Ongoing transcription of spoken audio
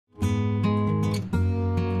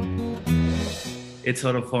it's a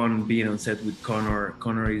lot of fun being on set with Connor.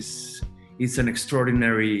 Connor is an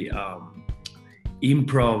extraordinary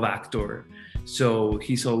improv actor. So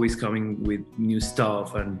he's always coming with new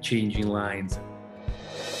stuff and changing lines.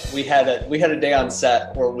 We had a day on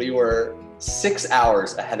set where we were 6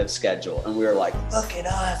 hours ahead of schedule, and we were like, look at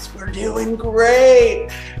us, we're doing great.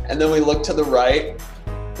 And then we looked to the right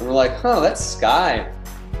and we're like, huh, that sky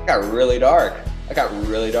got really dark. It got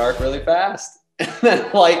really dark really fast. And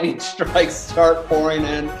then lightning strikes start pouring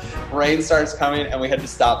in, rain starts coming, and we had to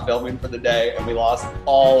stop filming for the day, and we lost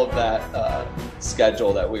all of that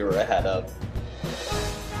schedule that we were ahead of.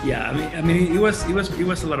 Yeah, I mean, it was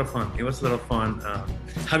a lot of fun. It was a lot of fun.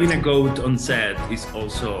 Having a goat on set is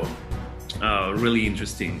also really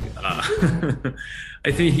interesting.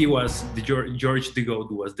 I think George the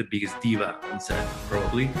goat was the biggest diva on set,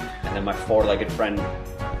 probably. And then my four-legged friend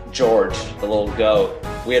George, the little goat,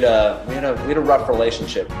 we had a rough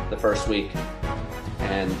relationship the first week,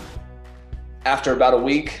 and after about a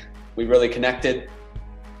week, we really connected.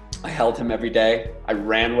 I held him every day. I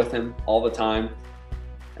ran with him all the time.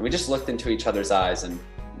 And we just looked into each other's eyes, and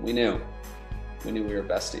we knew we were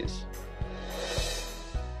besties.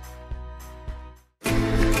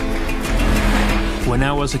 When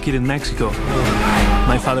I was a kid in Mexico,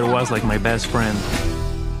 my father was like my best friend.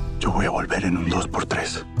 Yo voy a volver en un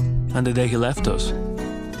 2x3. And the day he left us,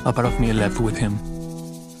 a part of me left with him.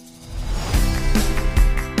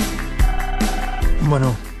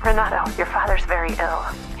 Bueno. Renato, your father's very ill.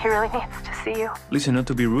 He really needs to see you. Listen, not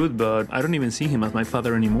to be rude, but I don't even see him as my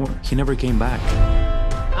father anymore. He never came back.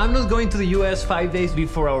 I'm not going to the US 5 days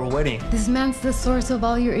before our wedding. This man's the source of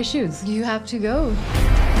all your issues. You have to go.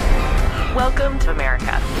 Welcome to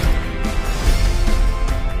America.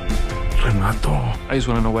 Renato. I just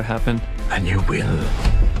want to know what happened. And you will.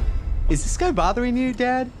 Is this guy bothering you,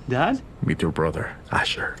 Dad? Dad? Meet your brother,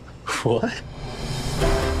 Asher. What?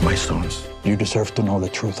 My sons, you deserve to know the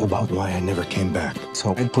truth about why I never came back.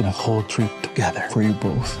 So I put a whole trip together for you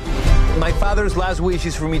both. My father's last wish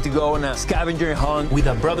is for me to go on a scavenger hunt with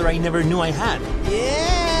a brother I never knew I had.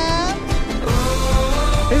 Yeah!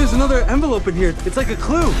 Hey, there's another envelope in here. It's like a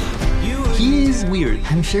clue. He is weird.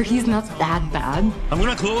 I'm sure he's not that bad. I'm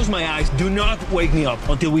gonna close my eyes. Do not wake me up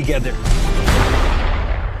until we get there.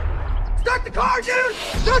 Start the car, dude!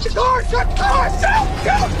 Start the car! Start the car! Shoot!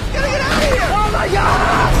 Shoot! Get out of here! Oh my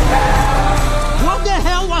God! What the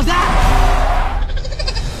hell was that?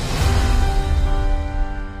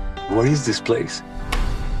 What is this place?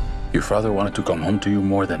 Your father wanted to come home to you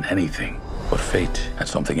more than anything, but fate had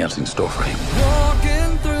something else in store for him.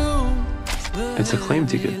 It's a claim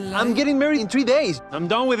ticket. I'm getting married in 3 days. I'm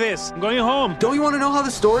done with this. I'm going home. Don't you want to know how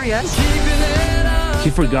the story ends? He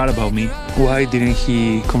forgot about me. Why didn't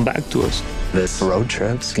he come back to us? This road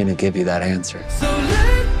trip's gonna give you that answer.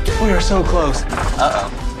 We are so close. Uh-oh.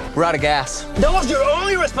 We're out of gas. That was your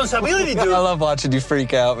only responsibility, dude. I love watching you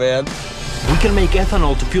freak out, man. We can make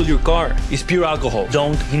ethanol to fuel your car. It's pure alcohol.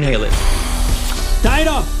 Don't inhale it. Tie it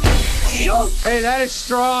up! Hey, that is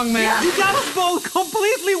strong, man. You got us both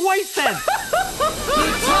completely wasted!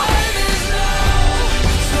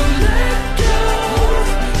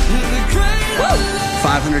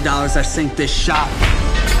 $500, I sink this shop.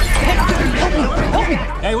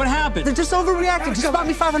 Hey, what happened? They're just overreacting. Just bought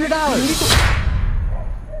me $500.